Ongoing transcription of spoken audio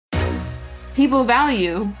People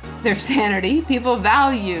value their sanity, people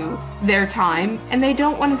value their time, and they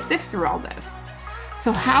don't want to sift through all this.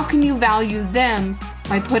 So how can you value them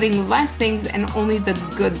by putting less things and only the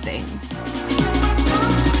good things?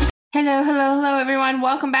 Hello, everyone.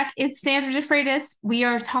 Welcome back. It's Sandra DeFreitas. We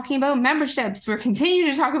are talking about memberships. We're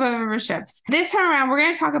continuing to talk about memberships. This time around, we're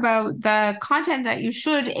going to talk about the content that you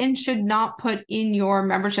should and should not put in your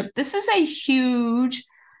membership. This is a huge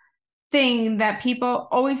thing that people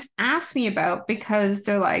always ask me about because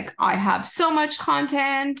they're like, I have so much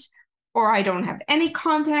content, or I don't have any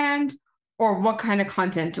content, or what kind of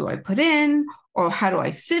content do I put in, or how do I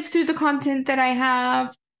sift through the content that I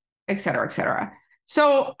have, et cetera, et cetera.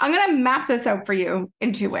 So I'm going to map this out for you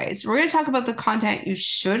in two ways. We're going to talk about the content you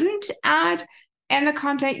shouldn't add and the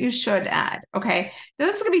content you should add. Okay. Now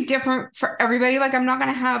this is going to be different for everybody. Like I'm not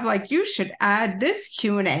going to have like, you should add this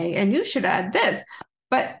Q&A and you should add this,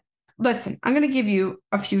 but listen, I'm going to give you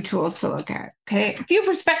a few tools to look at, okay? A few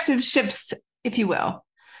perspective shifts, if you will.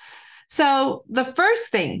 So the first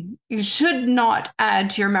thing you should not add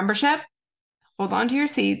to your membership, hold on to your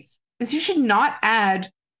seats, is you should not add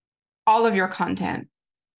all of your content.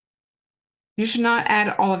 You should not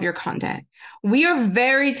add all of your content. We are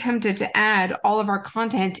very tempted to add all of our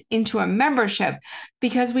content into a membership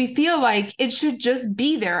because we feel like it should just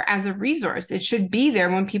be there as a resource. It should be there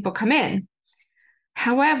when people come in.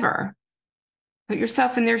 However, put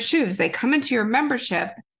yourself in their shoes. They come into your membership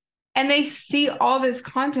and they see all this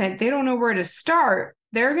content. They don't know where to start.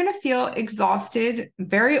 They're going to feel exhausted,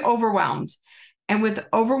 very overwhelmed. And with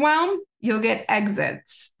overwhelm, you'll get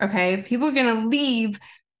exits. Okay. People are going to leave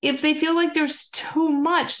if they feel like there's too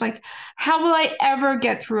much. Like, how will I ever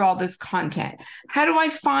get through all this content? How do I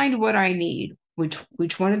find what I need?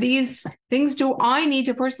 Which one of these things do I need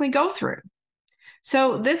to personally go through?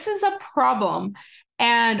 So this is a problem.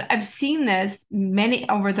 And I've seen this many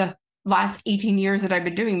over the last 18 years that I've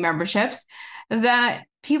been doing memberships, that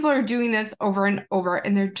people are doing this over and over.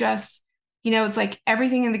 And they're just, it's like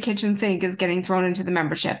everything in the kitchen sink is getting thrown into the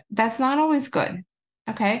membership. That's not always good.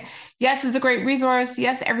 Okay. Yes, it's a great resource.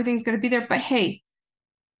 Yes, everything's going to be there. But hey,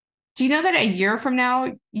 do you know that a year from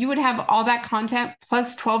now, you would have all that content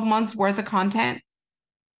plus 12 months worth of content?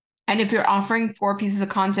 And if you're offering 4 pieces of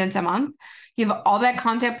content a month, you have all that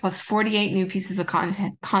content plus 48 new pieces of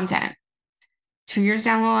content. 2 years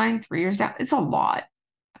down the line, 3 years down, it's a lot.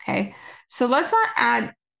 Okay. So let's not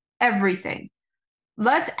add everything.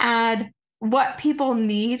 Let's add what people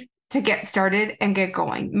need to get started and get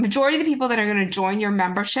going. Majority of the people that are going to join your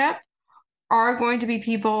membership are going to be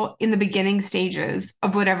people in the beginning stages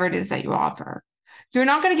of whatever it is that you offer. You're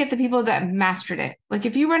not going to get the people that mastered it. Like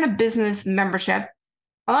if you run a business membership,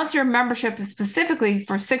 unless your membership is specifically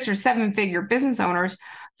for 6 or 7 figure business owners,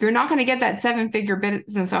 you're not going to get that 7-figure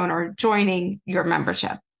business owner joining your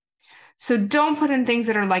membership. So don't put in things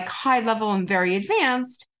that are like high level and very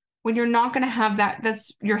advanced when you're not going to have that.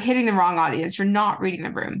 You're hitting the wrong audience. You're not reading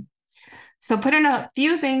the room. So put in a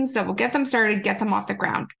few things that will get them started, get them off the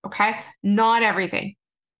ground. Okay. Not everything.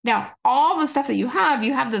 Now, all the stuff that you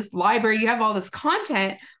have this library, you have all this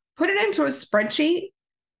content, put it into a spreadsheet,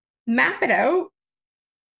 map it out,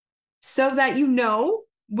 so that you know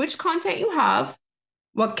which content you have,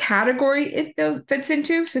 what category it fits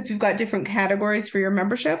into. So if you've got different categories for your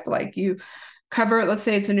membership, like you cover, let's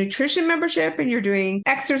say it's a nutrition membership and you're doing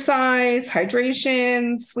exercise,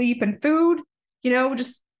 hydration, sleep, and food,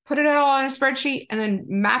 just put it all on a spreadsheet and then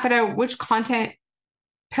map it out which content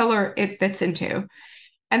pillar it fits into.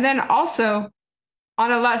 And then also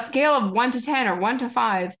on a scale of 1 to 10 or 1 to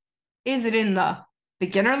 5, is it in the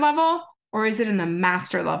beginner level? Or is it in the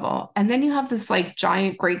master level? And then you have this like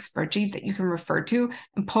giant, great spreadsheet that you can refer to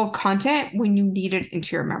and pull content when you need it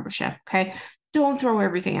into your membership. Okay. Don't throw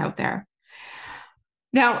everything out there.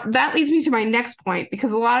 Now that leads me to my next point,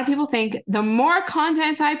 because a lot of people think the more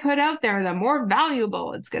content I put out there, the more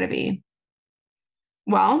valuable it's going to be.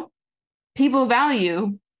 Well, people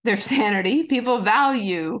value their sanity. People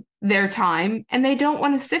value their time, and they don't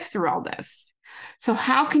want to sift through all this. So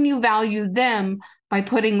how can you value them by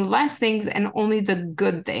putting less things and only the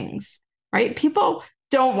good things, right? People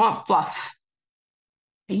don't want fluff.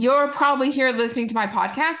 You're probably here listening to my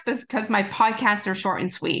podcast because my podcasts are short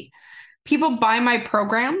and sweet. People buy my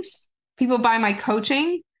programs, people buy my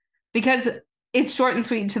coaching because it's short and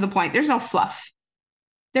sweet and to the point. There's no fluff.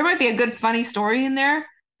 There might be a good, funny story in there,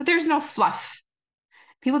 but there's no fluff.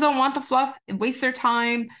 People don't want the fluff. It wastes their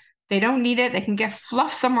time. They don't need it. They can get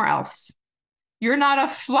fluff somewhere else. You're not a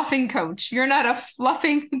fluffing coach. You're not a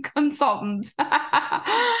fluffing consultant.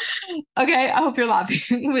 Okay, I hope you're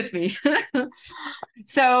laughing with me.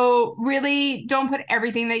 So really don't put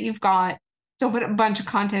everything that you've got Don't put a bunch of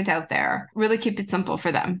content out there. Really keep it simple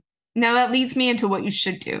for them. Now that leads me into what you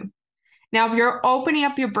should do. Now, if you're opening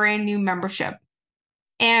up your brand new membership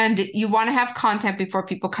and you want to have content before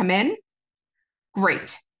people come in,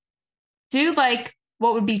 great. Do like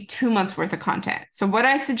what would be 2 months worth of content. So what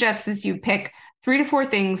I suggest is you pick 3 to 4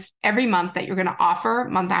 things every month that you're going to offer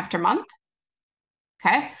month after month.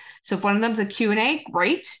 Okay. So if one of them is a Q&A,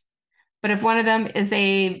 great. But if one of them is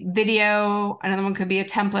a video, another one could be a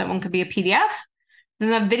template, one could be a PDF,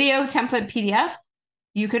 then the video template PDF,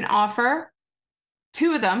 you can offer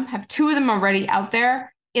 2 of them, have 2 of them already out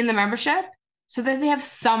there in the membership so that they have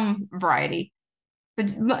some variety.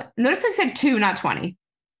 But notice I said 2, not 20.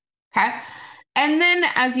 Okay. And then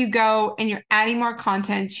as you go and you're adding more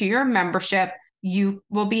content to your membership, you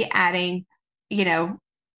will be adding, a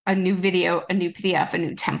new video, a new PDF, a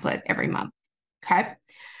new template every month. Okay.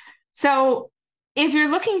 So if you're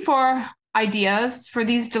looking for ideas for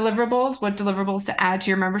these deliverables, what deliverables to add to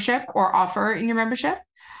your membership or offer in your membership,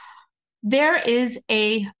 there is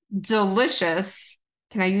a delicious,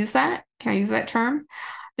 can I use that? Can I use that term?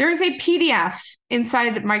 There is a PDF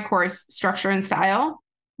inside my course, Structure and Style,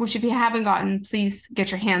 which if you haven't gotten, please get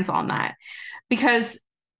your hands on that, because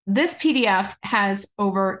this PDF has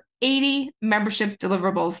over 80 membership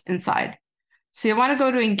deliverables inside. So you want to go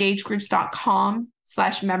to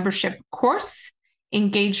engagedgroups.com/membership course,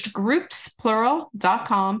 engagedgroups,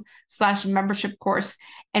 plural.com/membership course,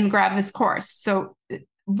 and grab this course. So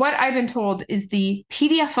what I've been told is the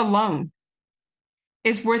PDF alone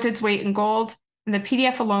is worth its weight in gold. And the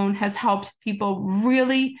PDF alone has helped people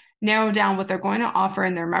really narrow down what they're going to offer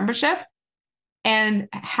in their membership and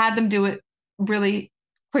had them do it really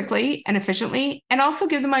quickly and efficiently, and also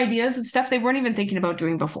give them ideas of stuff they weren't even thinking about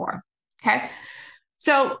doing before. Okay.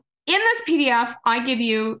 So in this PDF, I give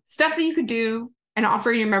you stuff that you could do and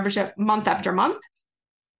offer in your membership month after month.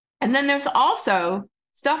 And then there's also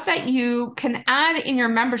stuff that you can add in your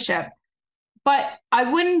membership, but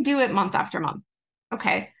I wouldn't do it month after month.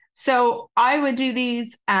 Okay. So I would do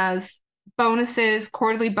these as bonuses,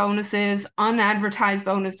 quarterly bonuses, unadvertised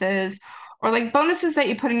bonuses, or like bonuses that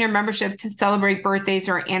you put in your membership to celebrate birthdays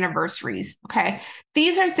or anniversaries. Okay.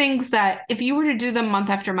 These are things that if you were to do them month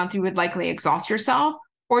after month, you would likely exhaust yourself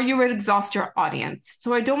or you would exhaust your audience.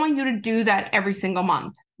 So I don't want you to do that every single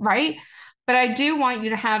month, right? But I do want you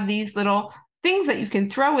to have these little things that you can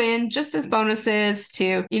throw in just as bonuses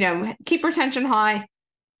to, keep retention high,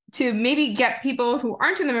 to maybe get people who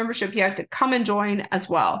aren't in the membership yet to come and join as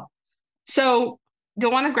well. So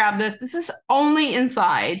you'll want to grab this. This is only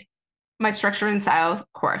inside my Structure and Style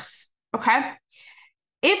course. Okay.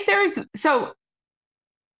 So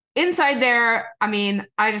inside there, I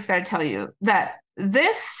just got to tell you that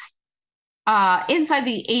this, inside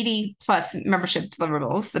the 80 plus membership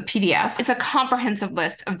deliverables, the PDF, it's a comprehensive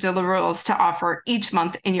list of deliverables to offer each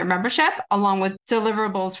month in your membership, along with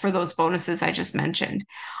deliverables for those bonuses I just mentioned.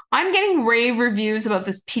 I'm getting rave reviews about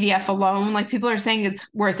this PDF alone. Like people are saying it's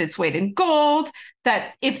worth its weight in gold,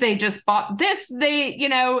 that if they just bought this,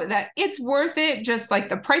 that it's worth it. Just like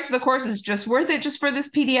the price of the course is just worth it just for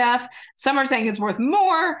this PDF. Some are saying it's worth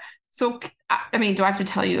more. So, do I have to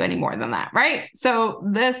tell you any more than that, right? So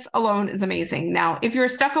this alone is amazing. Now, if you're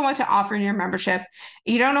stuck on what to offer in your membership,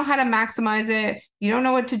 you don't know how to maximize it, you don't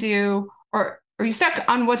know what to do, or you're stuck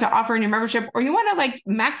on what to offer in your membership, or you want to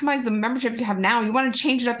maximize the membership you have now, you want to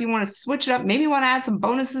change it up, you want to switch it up, maybe you want to add some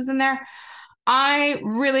bonuses in there, I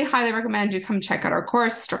really highly recommend you come check out our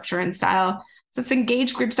course, Structure and Style. So it's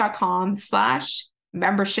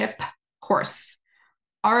engagedgroups.com/membership course.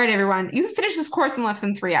 All right, everyone, you can finish this course in less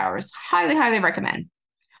than 3 hours. Highly, highly recommend.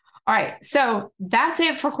 All right, so that's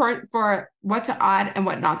it for what to add and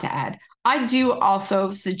what not to add. I do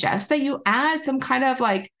also suggest that you add some kind of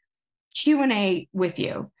Q&A with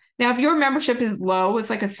you. Now, if your membership is low,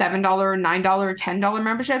 it's like a $7, $9, $10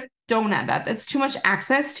 membership, don't add that. That's too much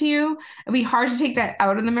access to you. It'd be hard to take that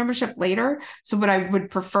out of the membership later. So what I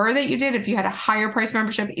would prefer that you did, if you had a higher price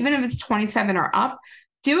membership, even if it's 27 or up,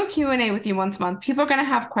 do a Q&A with you once a month. People are going to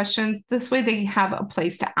have questions. This way they have a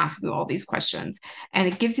place to ask you all these questions. And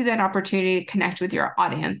it gives you that opportunity to connect with your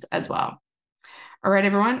audience as well. All right,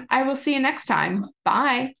 everyone. I will see you next time.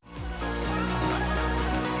 Bye.